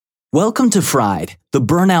Welcome to Fried, the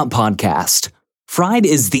Burnout Podcast. Fried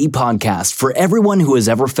is the podcast for everyone who has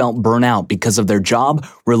ever felt burnout because of their job,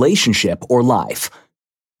 relationship, or life.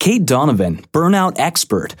 Kate Donovan, burnout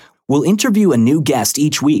expert, will interview a new guest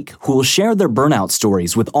each week who will share their burnout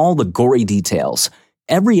stories with all the gory details.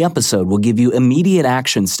 Every episode will give you immediate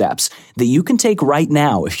action steps that you can take right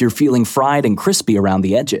now if you're feeling fried and crispy around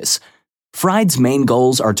the edges. Fried's main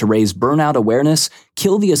goals are to raise burnout awareness,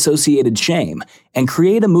 kill the associated shame, and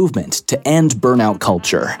create a movement to end burnout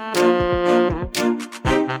culture.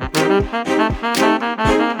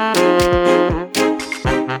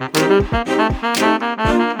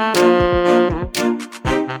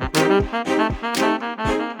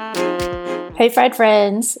 Hey Fried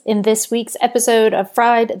friends, in this week's episode of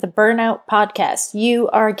Fried, the Burnout Podcast, you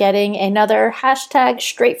are getting another hashtag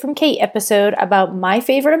straight from Kate episode about my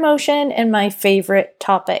favorite emotion and my favorite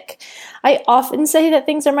topic. I often say that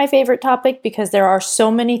things are my favorite topic because there are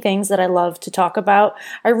so many things that I love to talk about.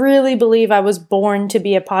 I really believe I was born to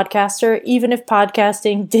be a podcaster, even if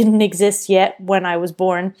podcasting didn't exist yet when I was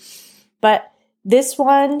born. But this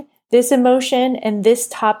one, this emotion, and this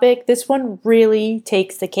topic, this one really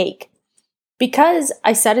takes the cake. Because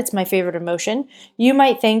I said it's my favorite emotion, you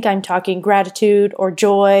might think I'm talking gratitude or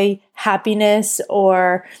joy, happiness,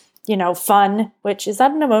 or, fun, which is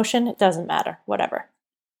that an emotion? It doesn't matter, whatever.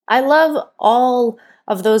 I love all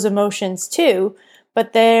of those emotions too,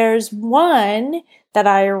 but there's one that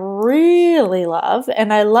I really love,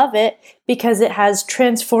 and I love it because it has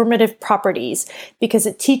transformative properties, because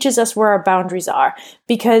it teaches us where our boundaries are,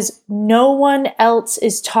 because no one else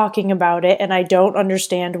is talking about it, and I don't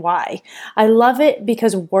understand why. I love it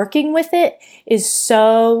because working with it is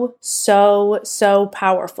so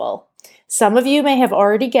powerful. Some of you may have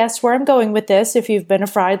already guessed where I'm going with this. If you've been a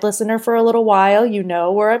Fried listener for a little while, you know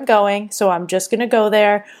where I'm going, so I'm just going to go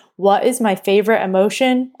there. What is my favorite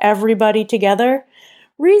emotion? Everybody together?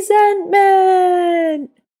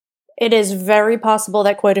 Resentment! It is very possible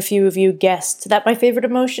that quite a few of you guessed that my favorite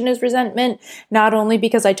emotion is resentment, not only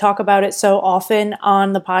because I talk about it so often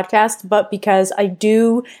on the podcast, but because I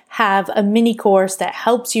do have a mini course that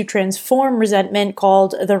helps you transform resentment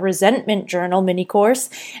called the Resentment Journal mini course,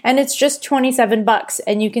 and it's just $27,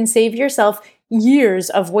 and you can save yourself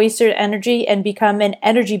years of wasted energy and become an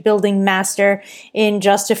energy building master in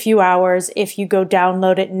just a few hours if you go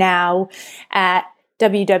download it now at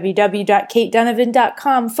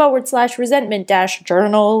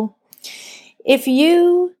www.katedonovan.com/resentment-journal. If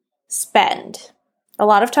you spend a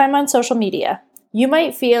lot of time on social media, you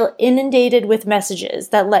might feel inundated with messages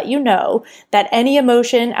that let you know that any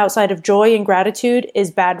emotion outside of joy and gratitude is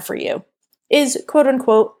bad for you, is quote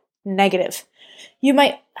unquote negative. You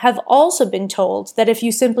might have also been told that if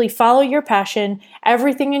you simply follow your passion,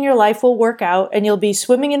 everything in your life will work out and you'll be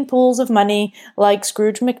swimming in pools of money like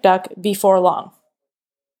Scrooge McDuck before long.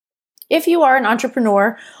 If you are an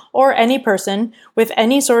entrepreneur or any person with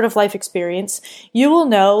any sort of life experience, you will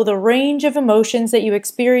know the range of emotions that you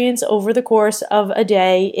experience over the course of a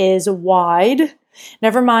day is wide,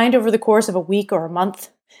 never mind over the course of a week or a month.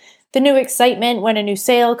 The new excitement when a new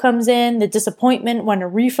sale comes in, the disappointment when a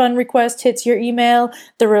refund request hits your email,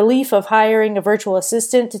 the relief of hiring a virtual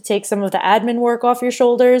assistant to take some of the admin work off your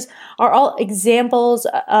shoulders are all examples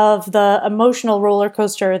of the emotional roller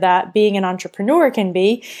coaster that being an entrepreneur can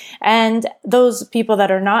be. And those people that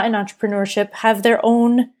are not in entrepreneurship have their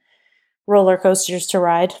own roller coasters to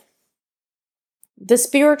ride. The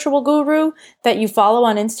spiritual guru that you follow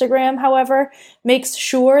on Instagram, however, makes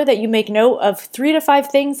sure that you make note of 3 to 5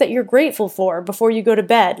 things that you're grateful for before you go to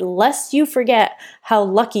bed, lest you forget how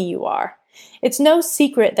lucky you are. It's no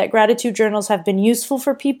secret that gratitude journals have been useful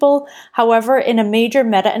for people. However, in a major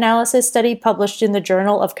meta-analysis study published in the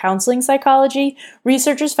Journal of Counseling Psychology,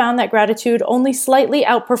 researchers found that gratitude only slightly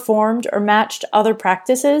outperformed or matched other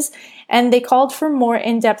practices, and they called for more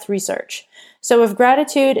in-depth research. So if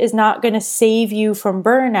gratitude is not going to save you from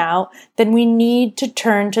burnout, then we need to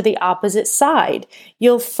turn to the opposite side.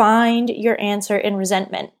 You'll find your answer in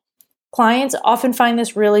resentment. Clients often find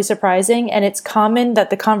this really surprising, and it's common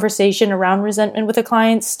that the conversation around resentment with a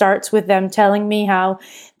client starts with them telling me how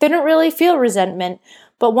they don't really feel resentment.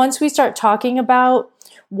 But once we start talking about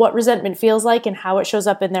what resentment feels like and how it shows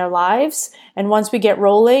up in their lives, and once we get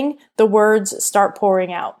rolling, the words start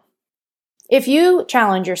pouring out. If you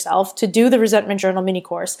challenge yourself to do the Resentment Journal mini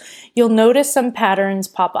course, you'll notice some patterns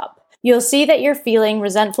pop up. You'll see that you're feeling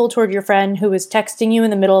resentful toward your friend who is texting you in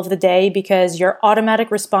the middle of the day because your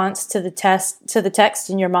automatic response to the text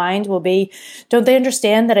in your mind will be, "Don't they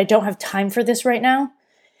understand that I don't have time for this right now?"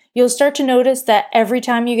 You'll start to notice that every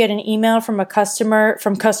time you get an email from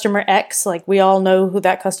customer X, like we all know who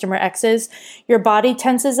that customer X is, your body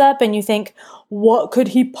tenses up and you think, what could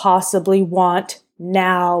he possibly want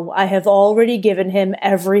now? I have already given him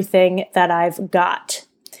everything that I've got.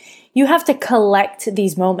 You have to collect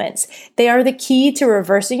these moments. They are the key to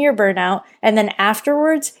reversing your burnout and then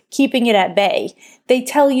afterwards keeping it at bay. They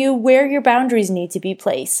tell you where your boundaries need to be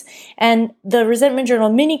placed. And the Resentment Journal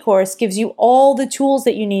mini course gives you all the tools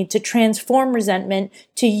that you need to transform resentment,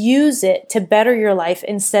 to use it to better your life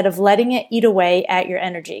instead of letting it eat away at your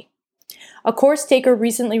energy. A course taker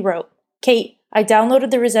recently wrote, "Kate, I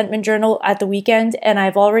downloaded the Resentment Journal at the weekend and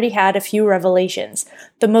I've already had a few revelations.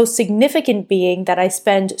 The most significant being that I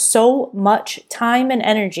spend so much time and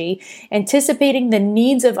energy anticipating the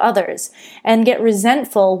needs of others and get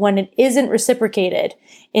resentful when it isn't reciprocated."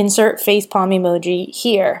 Insert facepalm emoji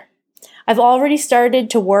here. I've already started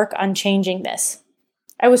to work on changing this.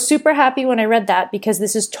 I was super happy when I read that because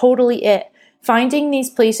this is totally it. Finding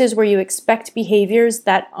these places where you expect behaviors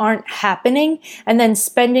that aren't happening and then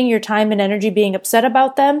spending your time and energy being upset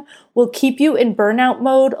about them will keep you in burnout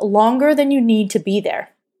mode longer than you need to be there.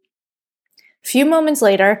 A few moments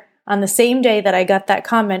later, on the same day that I got that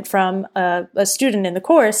comment from a student in the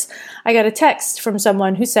course, I got a text from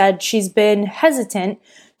someone who said she's been hesitant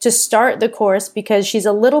to start the course because she's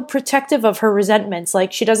a little protective of her resentments.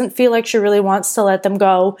 Like, she doesn't feel like she really wants to let them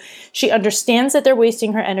go. She understands that they're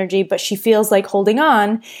wasting her energy, but she feels like holding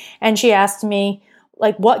on. And she asked me,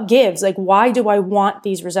 like, what gives? Like, why do I want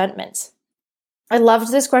these resentments? I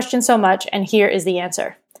loved this question so much, and here is the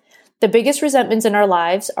answer. The biggest resentments in our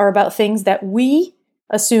lives are about things that we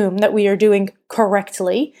assume that we are doing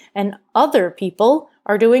correctly and other people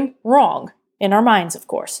are doing wrong, in our minds, of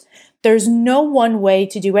course. There's no one way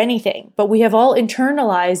to do anything, but we have all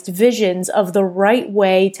internalized visions of the right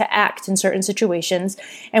way to act in certain situations,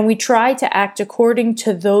 and we try to act according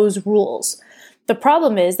to those rules. The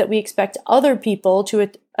problem is that we expect other people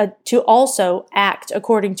to also act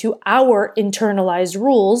according to our internalized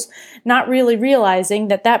rules, not really realizing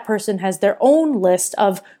that that person has their own list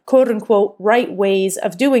of quote-unquote right ways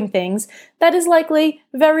of doing things that is likely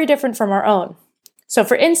very different from our own. So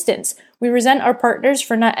for instance, we resent our partners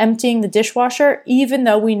for not emptying the dishwasher even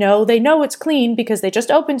though we know they know it's clean because they just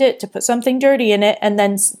opened it to put something dirty in it and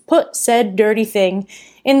then put said dirty thing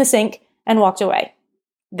in the sink and walked away.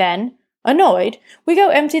 Then, annoyed, we go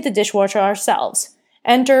empty the dishwasher ourselves.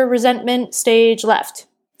 Enter resentment stage left.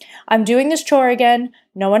 I'm doing this chore again,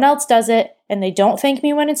 no one else does it, and they don't thank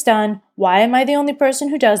me when it's done. Why am I the only person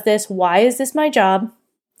who does this? Why is this my job?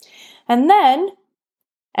 And then,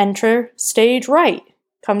 enter stage right,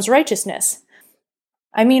 comes righteousness.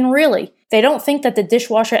 I mean, really, they don't think that the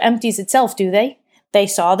dishwasher empties itself, do they? They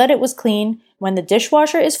saw that it was clean. When the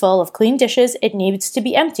dishwasher is full of clean dishes, it needs to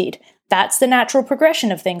be emptied. That's the natural progression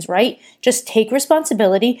of things, right? Just take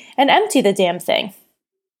responsibility and empty the damn thing.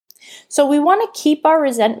 So we want to keep our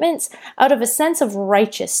resentments out of a sense of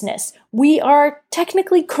righteousness. We are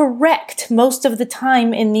technically correct most of the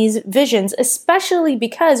time in these visions, especially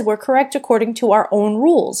because we're correct according to our own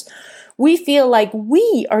rules. We feel like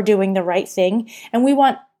we are doing the right thing, and we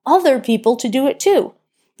want other people to do it too.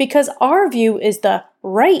 Because our view is the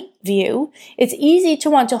right view, it's easy to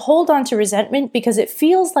want to hold on to resentment because it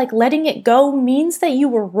feels like letting it go means that you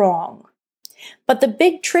were wrong. But the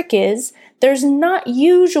big trick is, there's not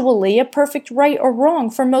usually a perfect right or wrong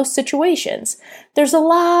for most situations. There's a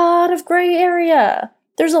lot of gray area.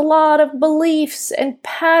 There's a lot of beliefs and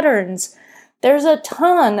patterns. There's a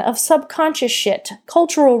ton of subconscious shit,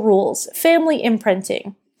 cultural rules, family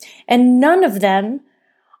imprinting, and none of them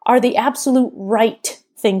are the absolute right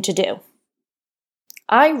thing to do.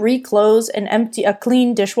 I reclose and empty a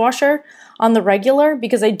clean dishwasher on the regular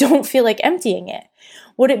because I don't feel like emptying it.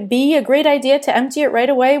 Would it be a great idea to empty it right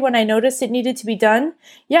away when I noticed it needed to be done?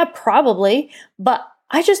 Yeah, probably, but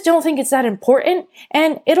I just don't think it's that important,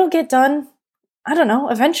 and it'll get done, I don't know,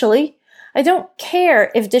 eventually. I don't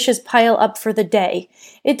care if dishes pile up for the day.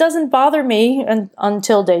 It doesn't bother me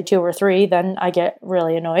until day 2 or 3, then I get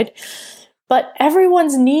really annoyed. But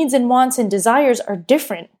everyone's needs and wants and desires are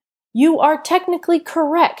different. You are technically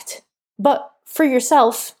correct, but for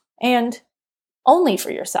yourself and only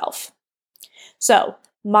for yourself. So,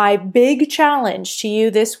 my big challenge to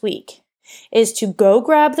you this week is to go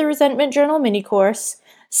grab the Resentment Journal mini course,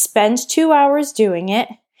 spend 2 hours doing it,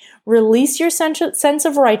 release your sense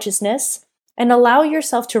of righteousness, and allow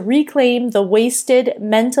yourself to reclaim the wasted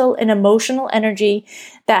mental and emotional energy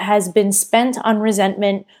that has been spent on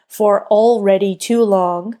resentment for already too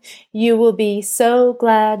long. You will be so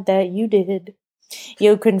glad that you did.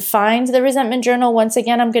 You can find the Resentment Journal. Once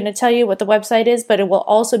again, I'm going to tell you what the website is, but it will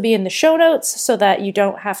also be in the show notes so that you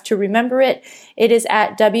don't have to remember it. It is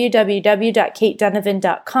at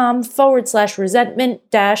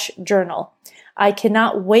www.katedonovan.com/resentment-journal. I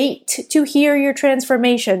cannot wait to hear your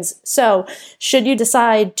transformations. So, should you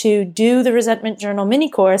decide to do the Resentment Journal mini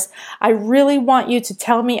course, I really want you to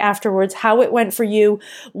tell me afterwards how it went for you,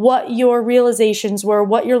 what your realizations were,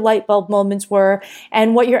 what your light bulb moments were,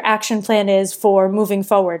 and what your action plan is for moving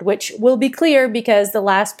forward, which will be clear because the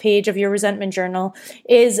last page of your Resentment Journal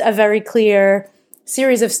is a very clear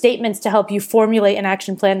series of statements to help you formulate an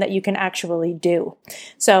action plan that you can actually do.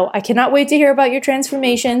 So I cannot wait to hear about your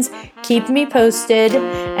transformations. Keep me posted,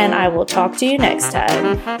 and I will talk to you next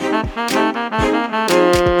time.